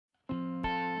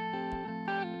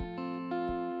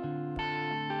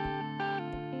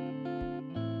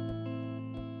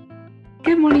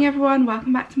Good morning everyone,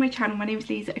 welcome back to my channel. My name is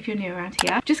Liza if you're new around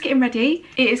here. Just getting ready.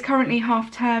 It is currently half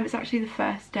term. It's actually the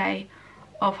first day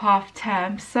of half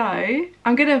term, so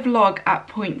I'm going to vlog at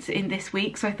points in this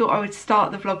week, so I thought I would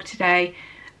start the vlog today.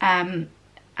 And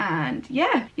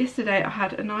yeah, yesterday I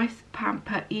had a nice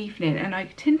pamper evening and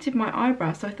I tinted my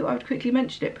eyebrows, so I thought I would quickly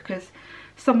mention it because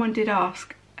someone did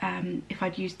ask if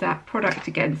I'd used that product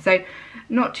again. So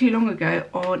not too long ago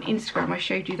on Instagram I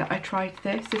showed you that I tried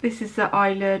this. So this is the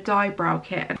Isla Dye Brow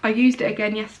Kit. I used it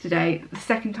again yesterday. The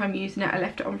second time using it I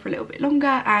left it on for a little bit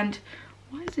longer, and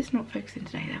why is this not focusing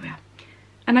today? There we are.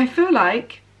 And I feel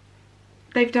like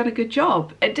they've done a good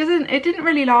job. It didn't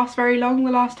really last very long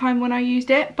the last time when I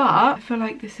used it, but I feel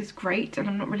like this is great and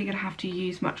I'm not really going to have to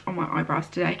use much on my eyebrows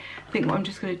today. I think what I'm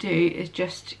just going to do is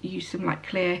just use some like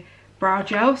clear brow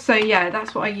gel. So yeah,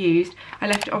 that's what I used. I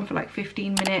left it on for like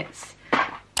 15 minutes,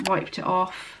 wiped it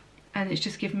off, and it's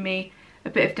just given me a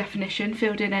bit of definition,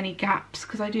 filled in any gaps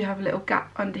because I do have a little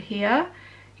gap under here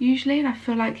usually, and I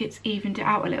feel like it's evened it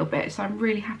out a little bit, so I'm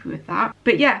really happy with that.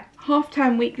 But yeah, half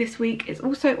term week this week. It's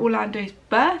also Orlando's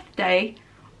birthday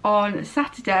on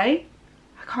Saturday.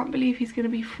 I can't believe he's going to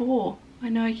be 4. I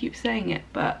know I keep saying it,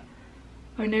 but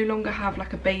I no longer have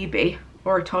like a baby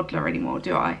or a toddler anymore,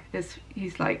 do I?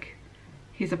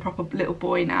 He's a proper little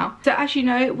boy now. So as you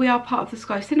know, we are part of the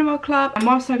Sky Cinema Club, and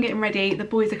whilst I'm getting ready, the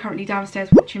boys are currently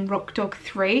downstairs watching Rock Dog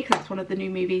 3 because that's one of the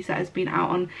new movies that has been out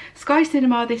on Sky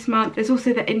Cinema this month. There's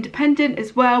also the Independent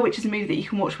as well, which is a movie that you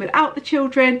can watch without the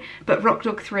children, but Rock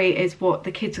Dog 3 is what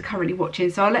the kids are currently watching,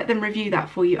 so I'll let them review that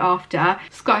for you after.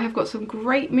 Sky have got some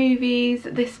great movies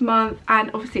this month,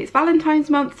 and obviously it's Valentine's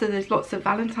month, so there's lots of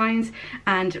Valentine's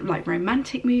and like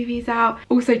romantic movies out.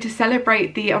 Also, to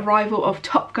celebrate the arrival of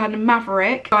Top Gun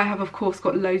Maverick, I have of course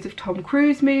got loads of Tom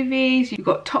Cruise movies. You've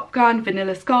got Top Gun,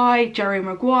 Vanilla Sky, Jerry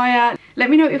Maguire. Let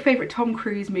me know what your favourite Tom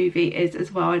Cruise movie is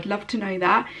as well. I'd love to know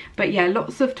that. But yeah,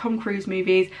 lots of Tom Cruise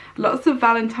movies, lots of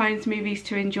Valentine's movies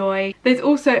to enjoy. There's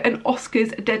also an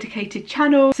Oscars dedicated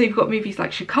channel. So you've got movies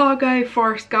like Chicago,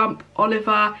 Forrest Gump,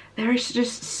 Oliver. There is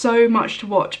just so much to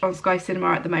watch on Sky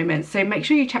Cinema at the moment, so make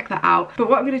sure you check that out. But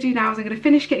what I'm going to do now is I'm going to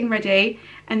finish getting ready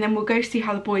and then we'll go see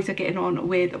how the boys are getting on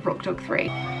with Rock Dog 3.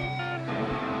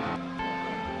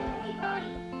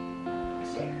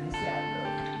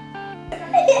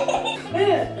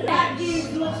 That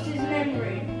dude lost his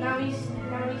memory. Now he's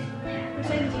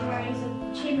pretending like he's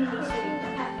a chimney sweep.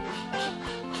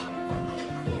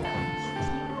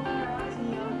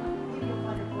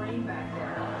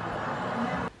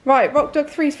 Right, Rock Dog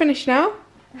 3's finished now.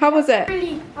 How was it?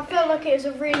 I felt like it was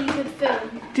a really good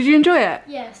film. Did you enjoy it?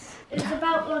 Yes. It's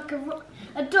about like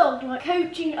a dog like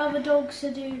coaching other dogs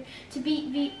to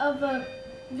beat the other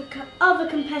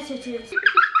competitors.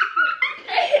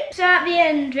 So at the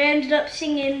end, we ended up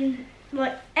singing,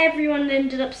 like everyone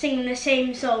ended up singing the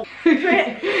same song.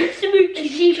 Smoochy.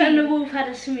 Sheep and the wolf had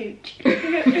a smooch.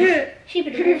 Sheep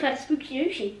and the wolf had a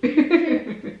smoochy.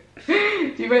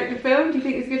 Do you rate the film? Do you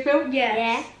think it's a good film? Yes.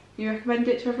 Yeah. You recommend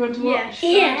it to everyone to watch?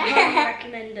 Yeah. I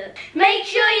recommend it. Make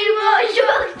sure you watch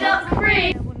Rock Dog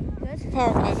 3.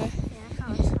 Paraglider.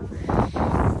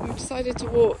 Yeah, we've decided to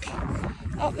walk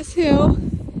up this hill.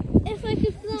 If I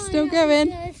could fly, it's still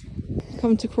going.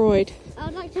 Come to Croyde. I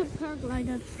would like to paraglide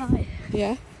and fly.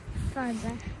 Yeah? Fly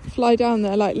there. Fly down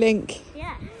there like Link.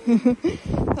 Yeah. That'd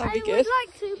be good. I would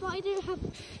like to, but I don't have...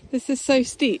 This is so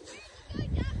steep.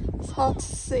 It's hard to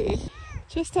see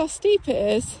just how steep it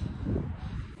is.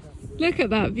 Look at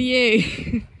that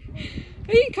view.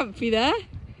 Are you comfy there?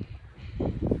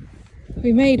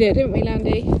 We made it, didn't we,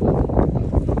 Landy?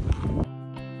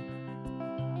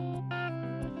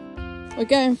 We're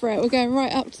going for it. We're going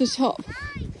right up to the top.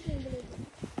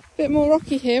 Bit more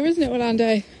rocky here, isn't it,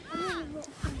 Orlando?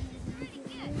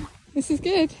 This is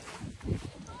good.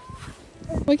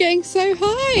 We're getting so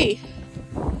high.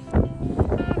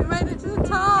 We made it to the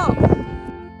top.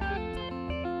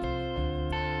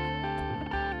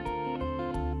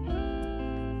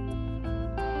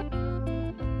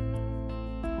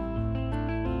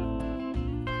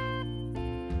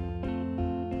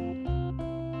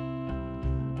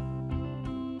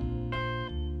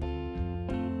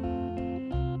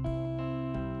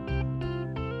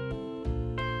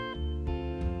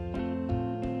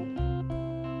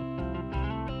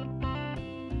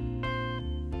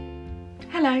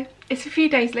 Hello, it's a few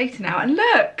days later now and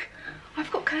look, I've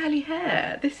got curly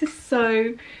hair. This is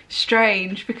so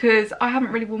strange because I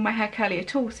haven't really worn my hair curly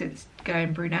at all since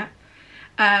going brunette.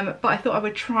 But I thought I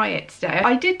would try it today.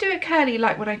 I did do it curly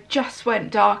like when I just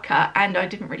went darker and I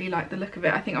didn't really like the look of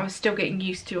it. I think I was still getting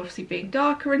used to obviously being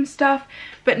darker and stuff.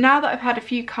 But now that I've had a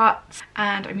few cuts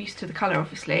and I'm used to the colour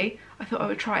obviously, I thought I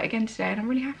would try it again today and I'm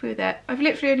really happy with it. I've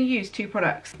literally only used 2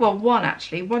 products. Well, one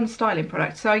actually, one styling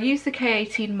product. So I used the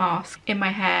K18 mask in my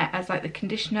hair as like the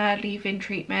conditioner leave-in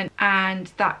treatment,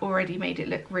 and that already made it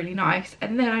look really nice.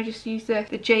 And then I just used the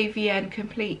JVN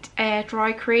Complete Air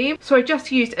Dry Cream. So I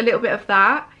just used a little bit of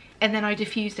that, and then I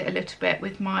diffused it a little bit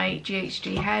with my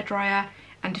GHD hairdryer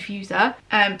and diffuser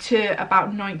to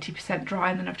about 90% dry,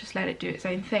 and then I've just let it do its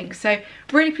own thing. So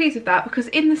really pleased with that, because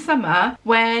in the summer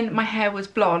when my hair was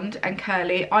blonde and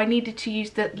curly, I needed to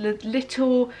use the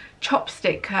little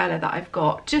chopstick curler that I've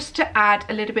got just to add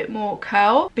a little bit more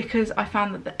curl, because I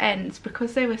found that the ends,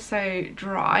 because they were so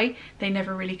dry, they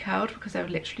never really curled because they were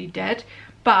literally dead.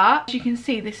 But as you can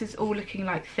see, this is all looking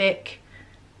like thick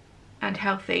and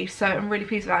healthy, so I'm really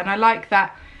pleased with that. And I like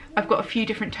that I've got a few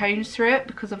different tones through it,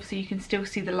 because obviously you can still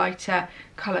see the lighter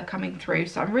colour coming through,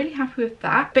 so I'm really happy with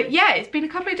that. But yeah, it's been a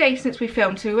couple of days since we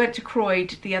filmed, so we went to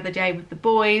Croyde the other day with the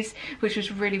boys, which was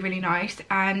really, really nice.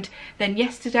 And then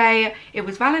yesterday it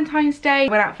was Valentine's Day,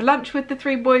 went out for lunch with the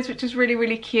 3 boys, which was really,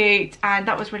 really cute, and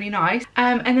that was really nice.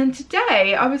 And then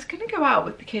today I was going to go out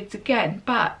with the kids again,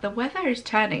 but the weather is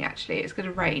turning, actually it's going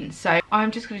to rain, so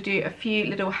I'm just going to do a few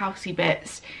little housey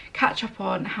bits, catch up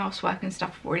on housework and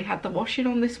stuff. I've already had the washing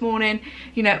on this morning,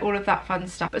 you know, all of that fun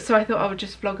stuff. But so I thought I would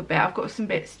just vlog a bit. I've got some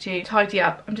bits to tidy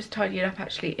up. I'm just tidying up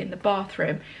actually in the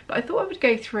bathroom, but I thought I would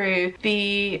go through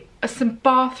some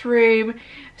bathroom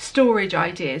storage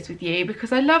ideas with you,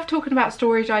 because I love talking about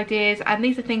storage ideas, and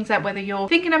these are things that whether you're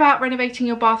thinking about renovating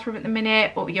your bathroom at the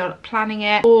minute, or you're planning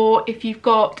it, or if you've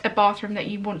got a bathroom that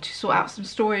you want to sort out some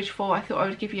storage for, I thought I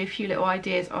would give you a few little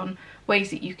ideas on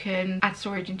ways that you can add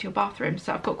storage into your bathroom.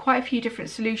 So I've got quite a few different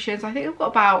solutions. I think I've got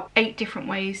about 8 different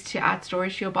ways to add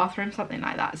storage to your bathroom, something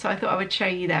like that. So I thought I would show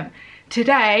you them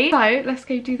today. So let's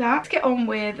go do that. Let's get on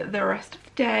with the rest of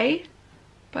the day.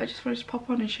 But I just wanted to pop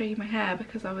on and show you my hair,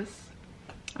 because I was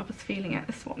feeling it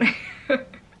this morning.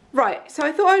 Right, so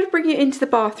I thought I would bring you into the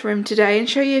bathroom today and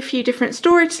show you a few different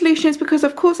storage solutions, because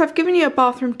of course I've given you a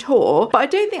bathroom tour, but I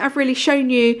don't think I've really shown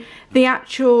you the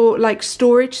actual like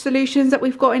storage solutions that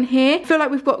we've got in here. I feel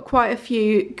like we've got quite a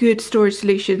few good storage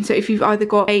solutions. So if you've either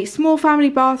got a small family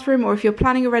bathroom, or if you're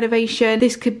planning a renovation,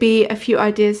 this could be a few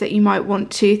ideas that you might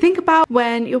want to think about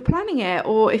when you're planning it.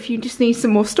 Or if you just need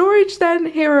some more storage, then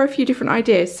here are a few different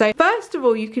ideas. So first of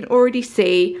all, you can already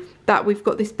see that we've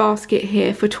got this basket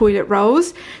here for toilet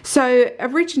rolls. So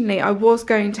originally I was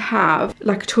going to have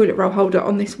like a toilet roll holder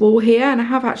on this wall here, and I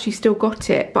have actually still got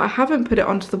it, but I haven't put it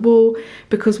onto the wall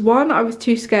because one, I was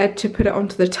too scared to put it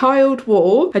onto the tiled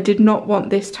wall. I did not want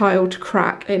this tile to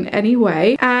crack in any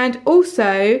way, and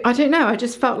also I don't know, I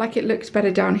just felt like it looked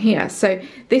better down here. So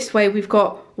this way we've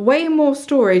got way more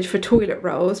storage for toilet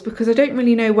rolls, because I don't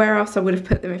really know where else I would have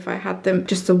put them if I had them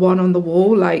just the one on the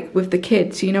wall, like with the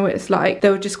kids, you know what it's like,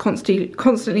 there would just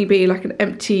constantly be like an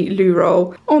empty loo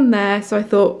roll on there. So I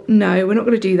thought, no, we're not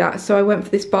going to do that. So I went for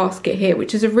this basket here,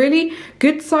 which is a really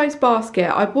good sized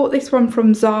basket. I bought this one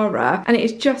from Zara and it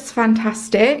is just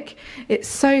fantastic. It's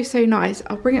so nice.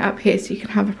 I'll bring it up here so you can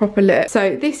have a proper look.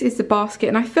 So this is the basket,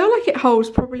 and I feel like it holds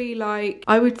probably like,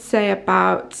 I would say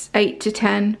about 8 to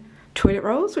 10 toilet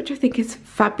rolls, which I think is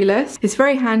fabulous. It's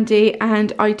very handy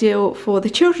and ideal for the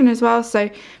children as well, so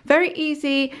very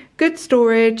easy, good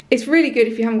storage. It's really good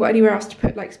if you haven't got anywhere else to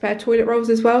put like spare toilet rolls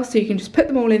as well, so you can just put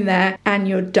them all in there and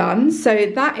you're done.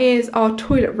 So that is our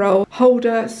toilet roll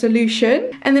holder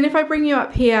solution. And then if I bring you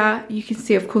up here, you can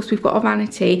see of course we've got our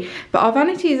vanity, but our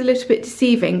vanity is a little bit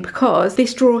deceiving because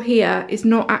this drawer here is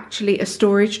not actually a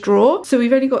storage drawer. So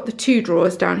we've only got the 2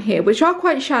 drawers down here, which are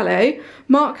quite shallow.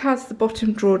 Mark has the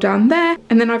bottom drawer down there,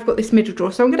 and then I've got this middle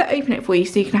drawer. So I'm going to open it for you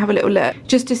so you can have a little look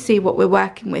just to see what we're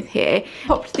working with here.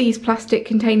 Popped these plastic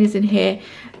containers in here,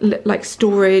 like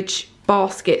storage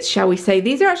baskets, shall we say.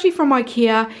 These are actually from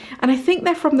IKEA, and I think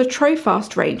they're from the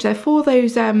Trofast range. They're for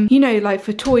those, you know, like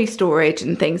for toy storage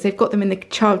and things. They've got them in the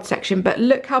child section, but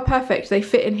look how perfect they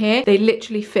fit in here. They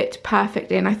literally fit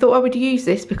perfectly, and I thought I would use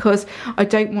this because I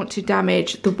don't want to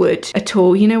damage the wood at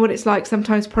all. You know what it's like,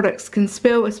 sometimes products can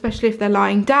spill, especially if they're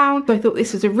lying down. So I thought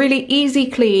this was a really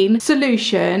easy, clean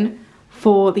solution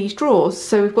for these drawers.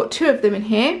 So we've got 2 of them in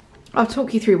here. I'll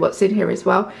talk you through what's in here as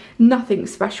well. Nothing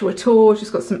special at all,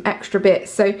 just got some extra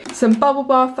bits. So some bubble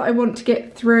bath that I want to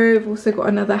get through. I've also got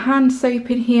another hand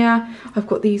soap in here. I've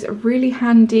got these really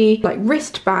handy like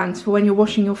wristbands for when you're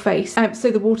washing your face,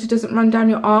 so the water doesn't run down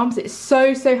your arms. It's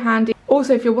so handy.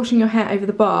 Also, if you're washing your hair over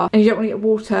the bar and you don't want to get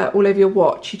water all over your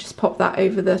watch, you just pop that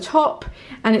over the top,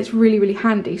 and it's really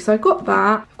handy. So I got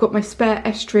that. I've got my spare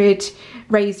Estrid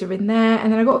razor in there,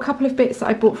 and then I got a couple of bits that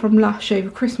I bought from Lush over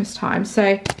Christmas time.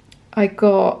 So I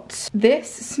got this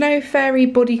Snow Fairy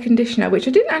body conditioner, which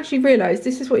I didn't actually realise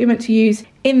this is what you're meant to use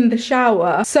in the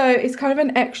shower. So it's kind of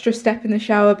an extra step in the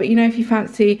shower, but you know, if you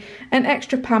fancy an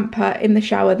extra pamper in the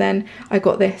shower, then I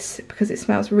got this because it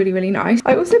smells really, really nice.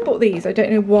 I also bought these. I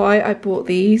don't know why I bought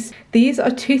these. These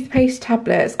are toothpaste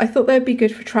tablets. I thought they'd be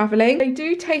good for travelling. They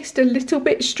do taste a little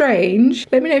bit strange.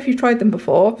 Let me know if you've tried them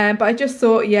before. But I just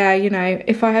thought, yeah, you know,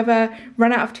 if I ever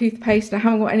run out of toothpaste and I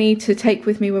haven't got any to take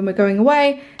with me when we're going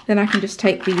away, then I can just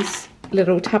take these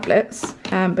little tablets.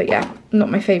 But yeah, not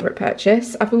my favourite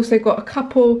purchase. I've also got a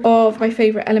couple of my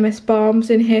favourite LMS balms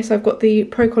in here. So I've got the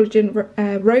Pro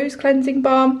Collagen Rose Cleansing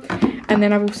Balm, and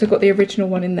then I've also got the original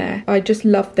one in there. I just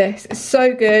love this. It's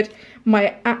so good.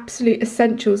 My absolute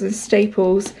essentials and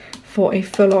staples for a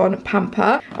full-on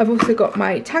pamper. I've also got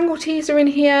my Tangle Teaser in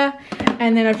here,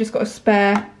 and then I've just got a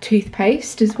spare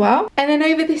toothpaste as well. And then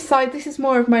over this side, this is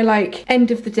more of my like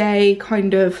end of the day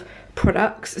kind of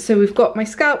products. So we've got my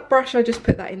scalp brush. I just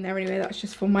put that in there anyway, that's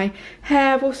just for my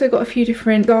hair. I've also got a few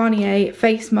different Garnier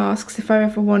face masks if I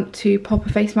ever want to pop a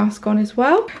face mask on as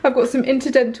well. I've got some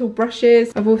Interdental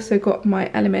brushes. I've also got my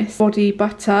LMS body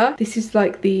butter. This is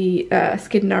like the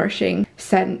skin nourishing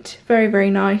scent. Very, very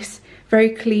nice.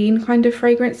 Very clean kind of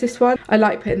fragrance, this one. I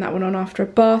like putting that one on after a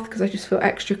bath because I just feel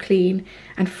extra clean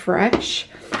and fresh.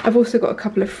 I've also got a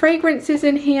couple of fragrances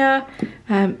in here.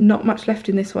 Not much left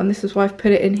in this one. This is why I've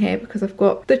put it in here, because I've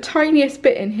got the tiniest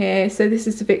bit in here. So this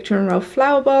is the Victor & Rolf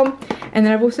Flower Bomb. And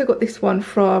then I've also got this one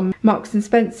from Marks &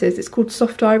 Spencer's. It's called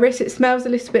Soft Iris. It smells a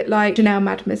little bit like Chanel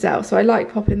Mademoiselle. So I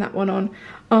like popping that one on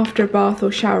after a bath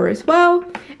or shower as well.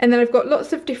 And then I've got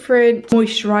lots of different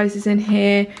moisturizers in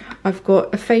here. I've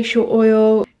got a facial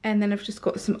oil, and then I've just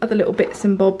got some other little bits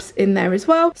and bobs in there as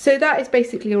well. So that is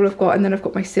basically all I've got. And then I've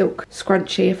got my silk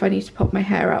scrunchie if I need to pop my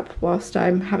hair up whilst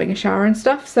I'm having a shower and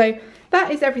stuff. So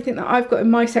that is everything that I've got in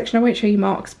my section. I won't show you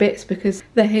Mark's bits because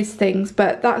they're his things,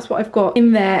 but that's what I've got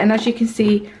in there. And as you can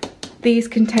see, these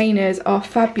containers are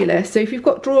fabulous. So if you've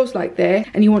got drawers like this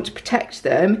and you want to protect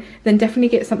them, then definitely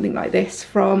get something like this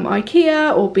from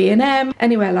IKEA or B&M,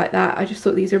 anywhere like that. I just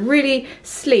thought these are really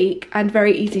sleek and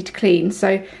very easy to clean.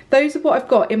 So those are what I've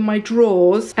got in my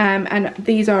drawers, and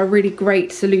these are a really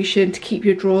great solution to keep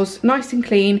your drawers nice and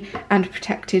clean and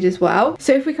protected as well.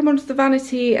 So if we come onto the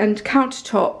vanity and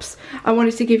countertops, I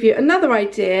wanted to give you another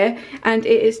idea, and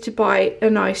it is to buy a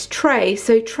nice tray.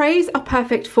 So trays are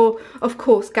perfect for, of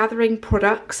course, gathering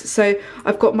products. So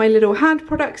I've got my little hand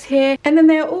products here, and then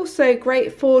they are also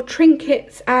great for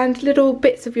trinkets and little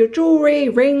bits of your jewellery,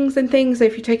 rings and things. So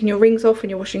if you're taking your rings off and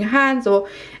you're washing your hands, or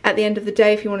at the end of the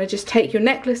day if you want to just take your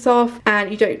necklace off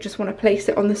and you don't just want to place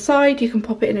it on the side, you can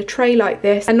pop it in a tray like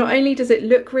this. And not only does it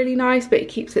look really nice, but it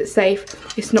keeps it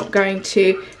safe. It's not going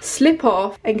to slip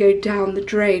off and go down the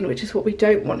drain, which is what we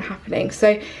don't want happening.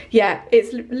 So yeah,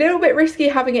 it's a little bit risky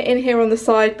having it in here on the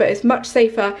side, but it's much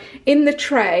safer in the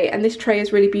tray. And this tray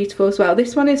is really beautiful as well.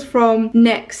 This one is from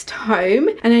Next Home,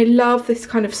 and I love this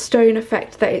kind of stone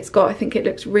effect that it's got. I think it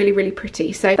looks really, really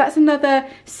pretty. So that's another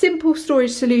simple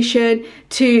storage solution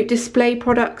to display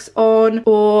products on,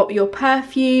 or your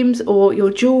perfumes or your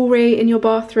jewellery in your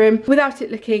bathroom without it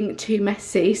looking too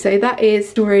messy. So that is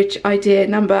storage idea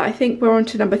number, I think we're on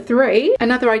to number 3.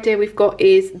 Another idea we've got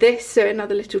is this, so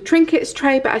another little trinkets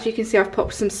tray, but as you can see I've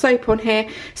popped some soap on here.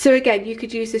 So again, you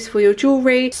could use this for your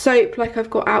jewellery. Soap like I've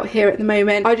got out here at the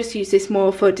moment, I just use this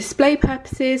more for display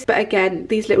purposes, but again,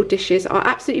 these little dishes are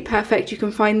absolutely perfect. You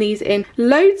can find these in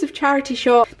loads of charity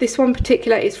shops. This one in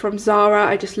particular is from Zara.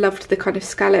 I just loved the kind of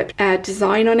scallop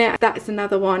design on it. That's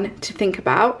another one to think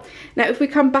about. Now if we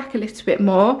come back a little bit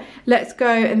more, let's go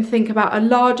and think about a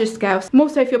larger scale, more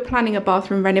so if you're planning a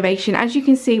bathroom renovation. As you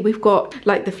can see, we've got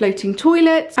like the floating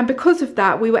toilets, and because of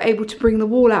that we were able to bring the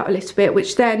wall out a little bit,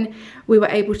 which then we were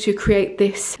able to create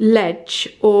this ledge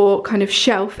or kind of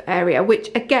shelf area, which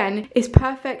again is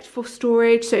perfect for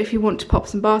storage. So if you want to pop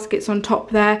some baskets on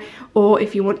top there, or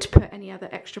if you want to put any other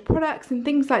extra products and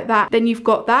things like that, then you've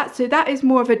got that. So that is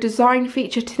more of a design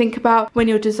feature to think about when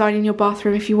you're designing your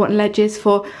bathroom, if you want ledges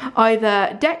for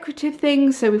either decorative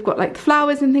things, so we've got like the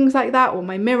flowers and things like that, or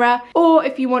my mirror, or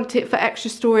if you want it for extra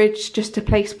storage just to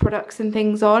place products and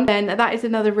things on, then that is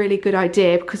another really good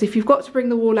idea, because if you've got to bring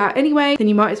the wall out anyway, then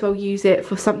you might as well use it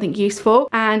for something useful.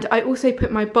 And I also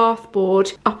put my bath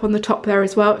board up on the top there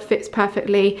as well. It fits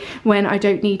perfectly when I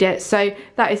don't need it, so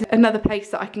that is another place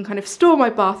that I can kind of store my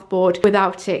bath board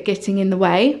without it getting in the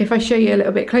way. If I show you a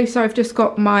little bit closer, I've just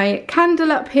got my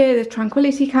candle up here, the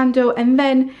Tranquility candle, and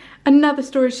then another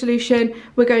storage solution,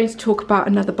 we're going to talk about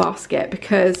another basket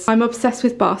because I'm obsessed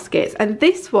with baskets. And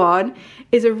this one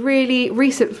is a really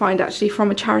recent find actually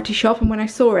from a charity shop, and when I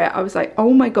saw it I was like,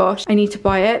 oh my gosh, I need to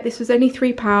buy it. This was only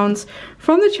 £3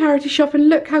 from the charity shop, and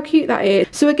look how cute that is.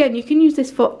 So again, you can use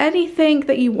this for anything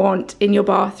that you want in your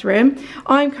bathroom.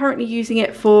 I'm currently using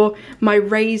it for my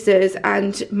razors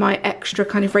and my extra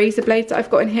kind of razor blades that I've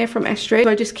got in here from Estrid. So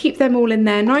I just keep them all in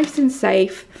there nice and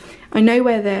safe. I know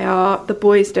where they are. The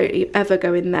boys don't ever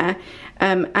go in there.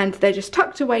 And they're just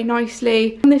tucked away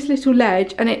nicely on this little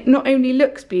ledge, and it not only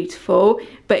looks beautiful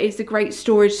but it's a great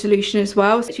storage solution as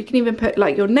well. So you can even put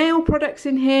like your nail products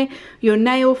in here, your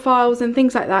nail files and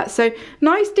things like that. So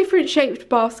nice different shaped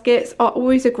baskets are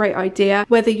always a great idea,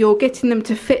 whether you're getting them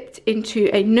to fit into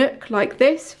a nook like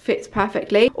this, fits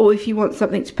perfectly, or if you want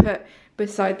something to put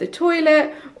beside the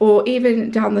toilet or even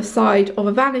down the side of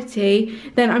a vanity,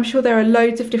 then I'm sure there are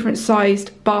loads of different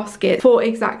sized baskets for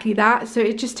exactly that. So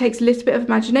it just takes a little bit of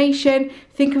imagination.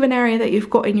 Think of an area that you've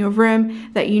got in your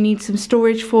room that you need some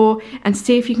storage for and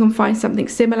see if you can find something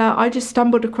similar. I just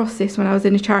stumbled across this when I was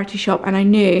in a charity shop and I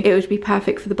knew it would be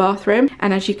perfect for the bathroom,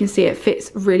 and as you can see it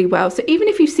fits really well. So even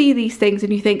if you see these things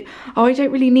and you think, oh, I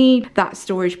don't really need that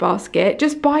storage basket,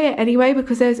 just buy it anyway,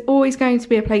 because there's always going to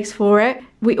be a place for it.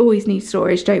 We always need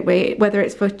storage, don't we? Whether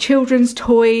it's for children's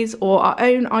toys or our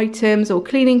own items or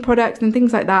cleaning products and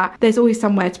things like that, there's always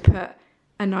somewhere to put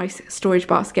a nice storage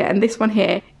basket, and this one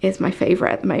here is my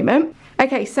favourite at the moment.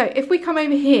 Okay, so if we come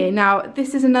over here now,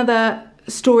 this is another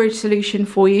storage solution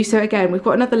for you. So again, we've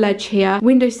got another ledge here,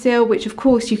 windowsill, which of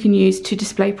course you can use to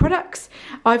display products.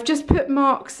 I've just put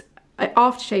Mark's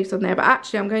aftershaves on there, but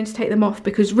actually I'm going to take them off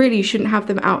because really you shouldn't have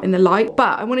them out in the light.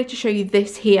 But I wanted to show you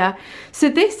this here. So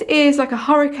this is like a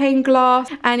hurricane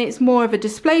glass, and it's more of a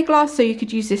display glass, so you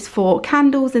could use this for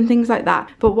candles and things like that.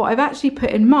 But what I've actually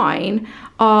put in mine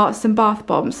are some bath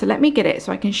bombs. So let me get it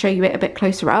so I can show you it a bit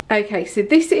closer up. Okay, so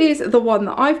this is the one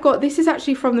that I've got. This is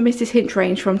actually from the Mrs. Hinch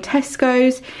range from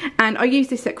Tesco's, and I use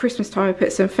this at Christmas time. I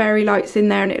put some fairy lights in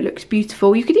there and it looks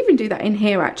beautiful. You could even do that in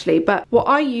here actually, but what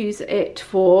I use it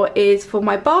for is for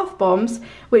my bath bombs,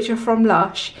 which are from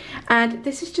Lush, and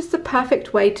this is just the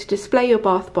perfect way to display your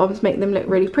bath bombs, make them look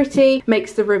really pretty,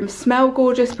 makes the room smell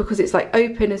gorgeous because it's like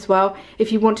open as well.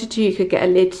 If you wanted to, you could get a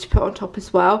lid to put on top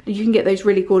as well. You can get those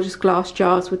really gorgeous glass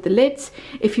jars with the lids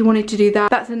if you wanted to do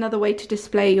that. That's another way to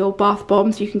display your bath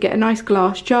bombs. You can get a nice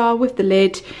glass jar with the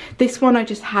lid. This one I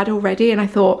just had already and I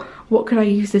thought, what can I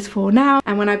use this for now?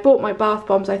 And when I bought my bath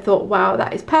bombs, I thought, wow,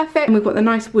 that is perfect. And we've got the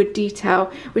nice wood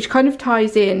detail, which kind of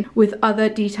ties in with other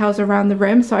details around the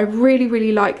room. So I really,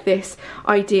 really like this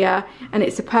idea, and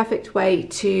it's a perfect way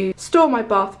to store my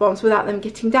bath bombs without them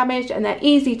getting damaged, and they're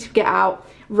easy to get out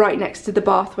right next to the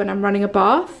bath when I'm running a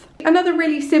bath. Another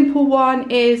really simple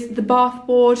one is the bath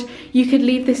board. You could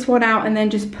leave this one out and then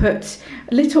just put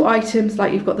little items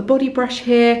like you've got the body brush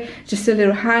here, just a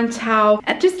little hand towel,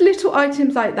 and just little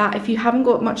items like that. If you haven't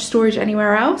got much storage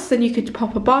anywhere else, then you could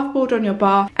pop a bath board on your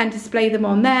bath and display them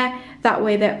on there. That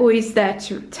way they're always there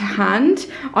to hand.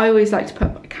 I always like to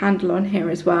put a candle on here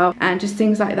as well, and just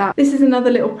things like that. This is another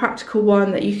little practical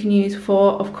one that you can use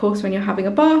for, of course, when you're having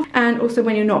a bath, and also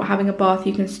when you're not having a bath,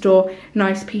 you can store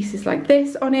nice pieces like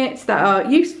this on it that are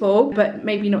useful but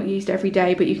maybe not used every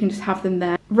day, but you can just have them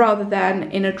there rather than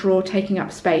in a drawer taking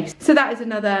up space. So that is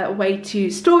another way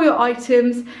to store your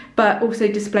items but also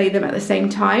display them at the same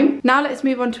time. Now let's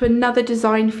move on to another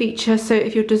design feature. So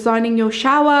if you're designing your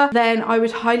shower, then I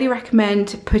would highly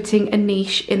recommend putting a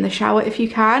niche in the shower if you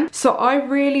can. So I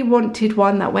really wanted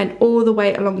one that went all the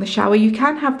way along the shower. You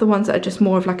can have the ones that are just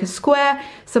more of like a square.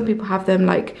 Some people have them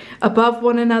like above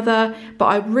one another, but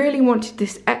I really wanted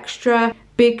this extra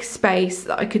big space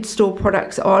that I could store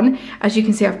products on. As you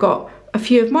can see, I've got a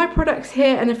few of my products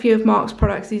here and a few of Mark's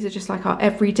products. These are just like our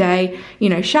everyday, you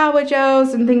know, shower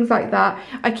gels and things like that.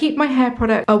 I keep my hair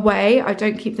product away. I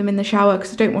don't keep them in the shower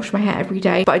because I don't wash my hair every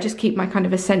day, but I just keep my kind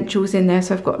of essentials in there.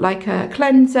 So I've got like a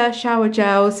cleanser, shower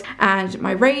gels, and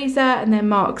my razor, and then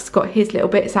Mark's got his little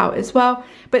bits out as well.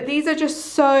 But these are just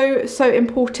so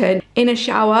important in a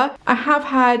shower. I have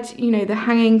had, you know, the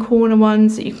hanging corner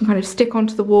ones that you can kind of stick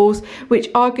onto the walls, which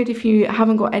are good if you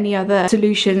haven't got any other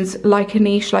solutions like a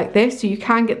niche like this. So you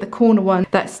can get the corner one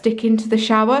that stick into the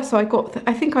shower. So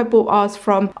I think I bought ours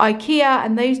from IKEA,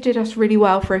 and those did us really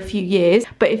well for a few years.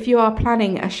 But if you are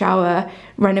planning a shower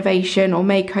renovation or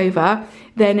makeover,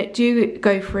 then do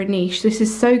go for a niche. This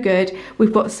is so good.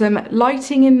 We've got some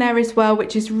lighting in there as well,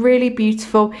 which is really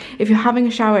beautiful. If you're having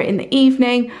a shower in the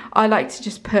evening, I like to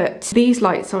just put these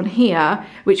lights on here,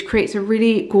 which creates a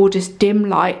really gorgeous dim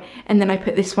light, and then I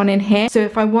put this one in here. So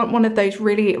if I want one of those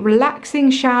really relaxing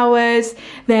showers,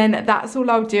 then that's all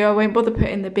I'll do. I won't bother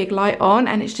putting the big light on,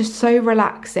 and it's just so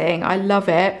relaxing. I love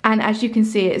it. And as you can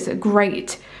see, it's a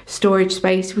great storage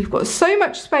space. We've got so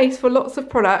much space for lots of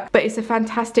products, but it's a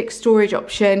fantastic storage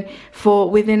option for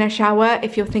within a shower.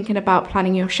 If you're thinking about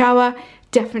planning your shower,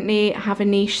 definitely have a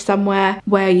niche somewhere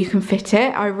where you can fit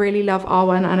it. I really love our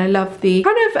one, and I love the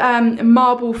kind of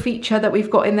marble feature that we've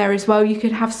got in there as well. You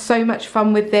could have so much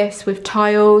fun with this, with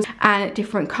tiles and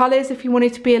different colors. If you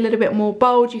wanted to be a little bit more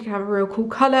bold, you can have a real cool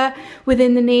color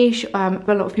within the niche. But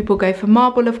a lot of people go for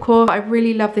marble, of course. I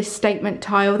really love this statement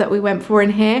tile that we went for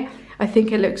in here. I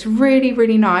think it looks really,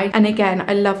 really nice. And again,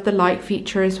 I love the light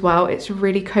feature as well. It's a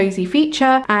really cozy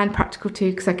feature and practical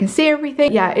too, because I can see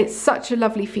everything. Yeah, it's such a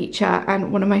lovely feature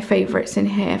and one of my favorites in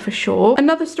here for sure.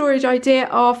 Another storage idea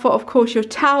are for, of course, your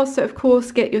towels. So of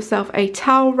course, get yourself a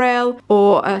towel rail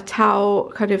or a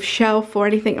towel kind of shelf or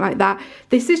anything like that.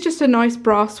 This is just a nice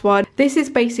brass one. This is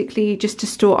basically just to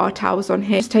store our towels on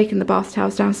here. Just taking the bath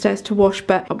towels downstairs to wash,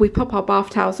 but we pop our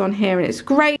bath towels on here and it's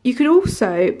great. You could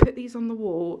also put these on the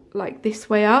wall like this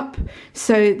way up,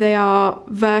 so they are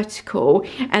vertical,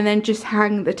 and then just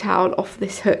hang the towel off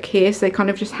this hook here, so they kind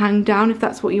of just hang down. If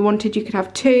that's what you wanted, you could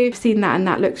have two. I've seen that and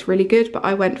that looks really good, but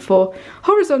I went for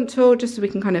horizontal just so we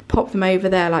can kind of pop them over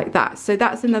there like that. So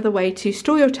that's another way to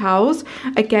store your towels.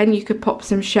 Again, you could pop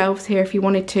some shelves here if you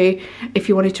wanted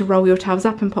to roll your towels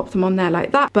up and pop them on there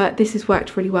like that, but this has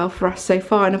worked really well for us so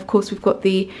far. And of course, we've got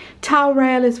the towel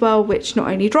rail as well, which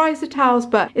not only dries the towels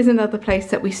but is another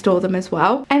place that we store them as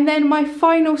well. And then my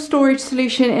final storage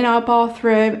solution in our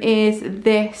bathroom is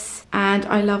this, and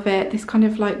I love it. This kind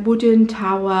of like wooden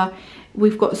tower.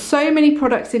 We've got so many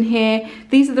products in here.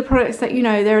 These are the products that, you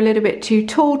know, they're a little bit too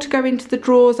tall to go into the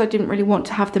drawers. I didn't really want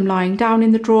to have them lying down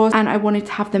in the drawers, and I wanted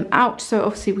to have them out, so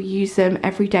obviously we use them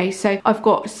every day. So I've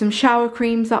got some shower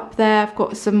creams up there. I've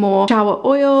got some more shower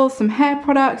oil, some hair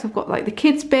products. I've got like the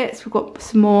kids bits. We've got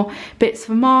some more bits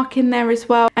for Mark in there as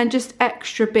well, and just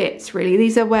extra bits really.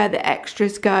 These are where the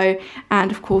extras go,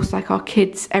 and of course like our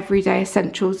kids everyday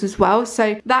essentials as well.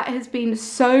 So that has been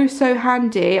so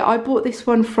handy. I bought this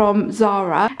one from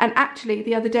Zara, and actually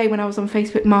the other day when I was on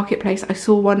Facebook Marketplace, I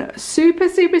saw one super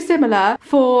similar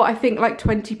for I think like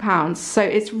 £20. So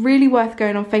it's really worth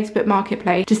going on Facebook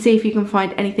Marketplace to see if you can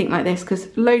find anything like this,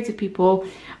 because loads of people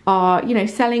are, you know,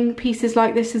 selling pieces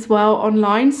like this as well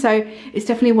online. So it's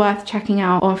definitely worth checking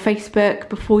out on Facebook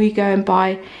before you go and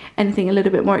buy anything a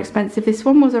little bit more expensive. This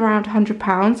one was around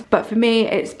 £100, but for me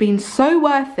it's been so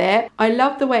worth it. I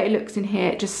love the way it looks in here.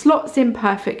 It just slots in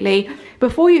perfectly.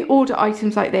 Before you order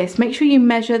items like this, make sure you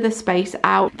measure the space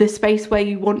out, the space where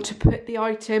you want to put the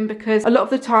item, because a lot of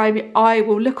the time I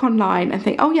will look online and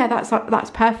think, oh yeah,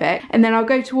 that's perfect, and then I'll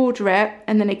go to order it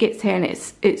and then it gets here and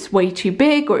it's way too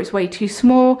big or it's way too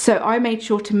small. So I made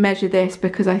sure to measure this,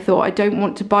 because I thought I don't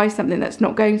want to buy something that's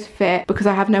not going to fit because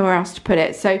I have nowhere else to put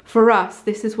it. So for us,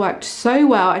 this has worked so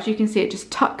well. As you can see, it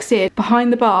just tucks in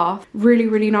behind the bath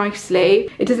really nicely.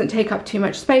 It doesn't take up too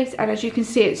much space, and as you can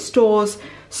see, it stores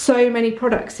so many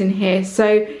products in here.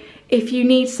 So if you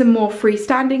need some more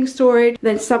freestanding storage,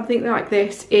 then something like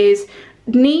this is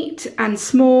neat and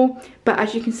small, but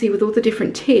as you can see with all the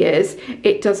different tiers,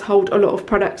 it does hold a lot of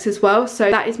products as well.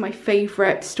 So that is my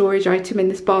favourite storage item in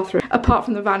this bathroom, apart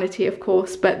from the vanity of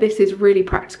course, but this is really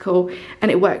practical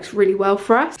and it works really well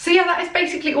for us. So yeah, that is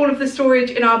basically all of the storage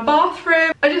in our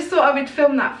bathroom. I just thought I would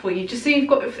film that for you, just so you've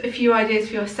got a few ideas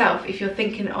for yourself if you're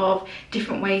thinking of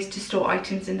different ways to store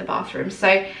items in the bathroom.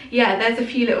 So yeah, there's a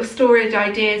few little storage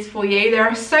ideas for you. There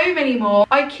are so many more.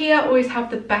 IKEA always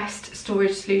have the best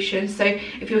storage solutions, so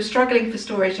if you're struggling for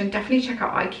storage, then definitely check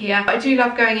out IKEA. I do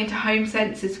love going into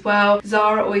HomeSense as well.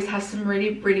 Zara always has some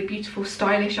really beautiful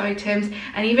stylish items,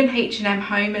 and even H&M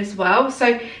Home as well,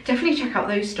 so definitely check out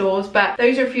those stores. But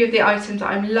those are a few of the items that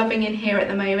I'm loving in here at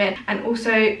the moment. And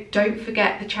also don't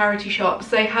forget the charity shops.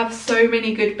 They have so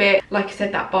many good bits. Like I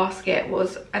said, that basket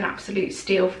was an absolute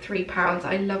steal for £3.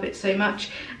 I love it so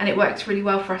much, and it works really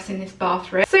well for us in this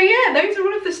bathroom. So yeah, those are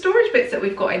all of the storage bits that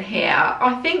we've got in here.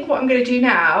 I think what I'm going to do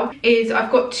now is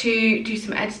I've got to do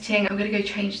some editing. I'm going to go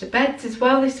change the beds as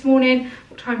well this morning.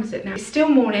 What time is it now? It's still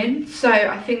morning, so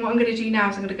I think what I'm going to do now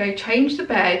is I'm going to go change the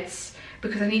beds,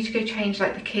 because I need to go change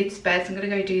like the kids' beds. I'm gonna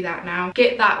go do that now,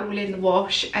 get that all in the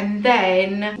wash, and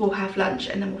then we'll have lunch,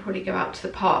 and then we'll probably go out to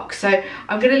the park. So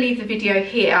I'm gonna leave the video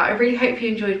here. I really hope you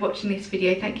enjoyed watching this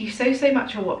video. Thank you so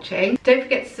much for watching. Don't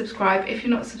forget to subscribe if you're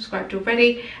not subscribed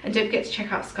already, and don't forget to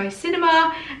check out Sky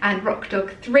Cinema and Rock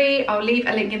Dog 3. I'll leave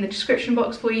a link in the description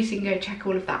box for you so you can go check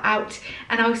all of that out,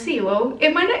 and I'll see you all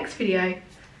in my next video.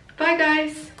 Bye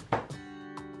guys.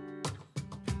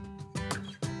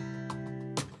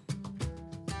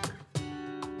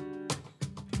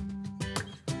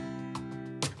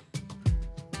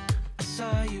 I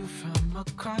saw you from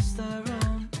across the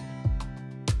room.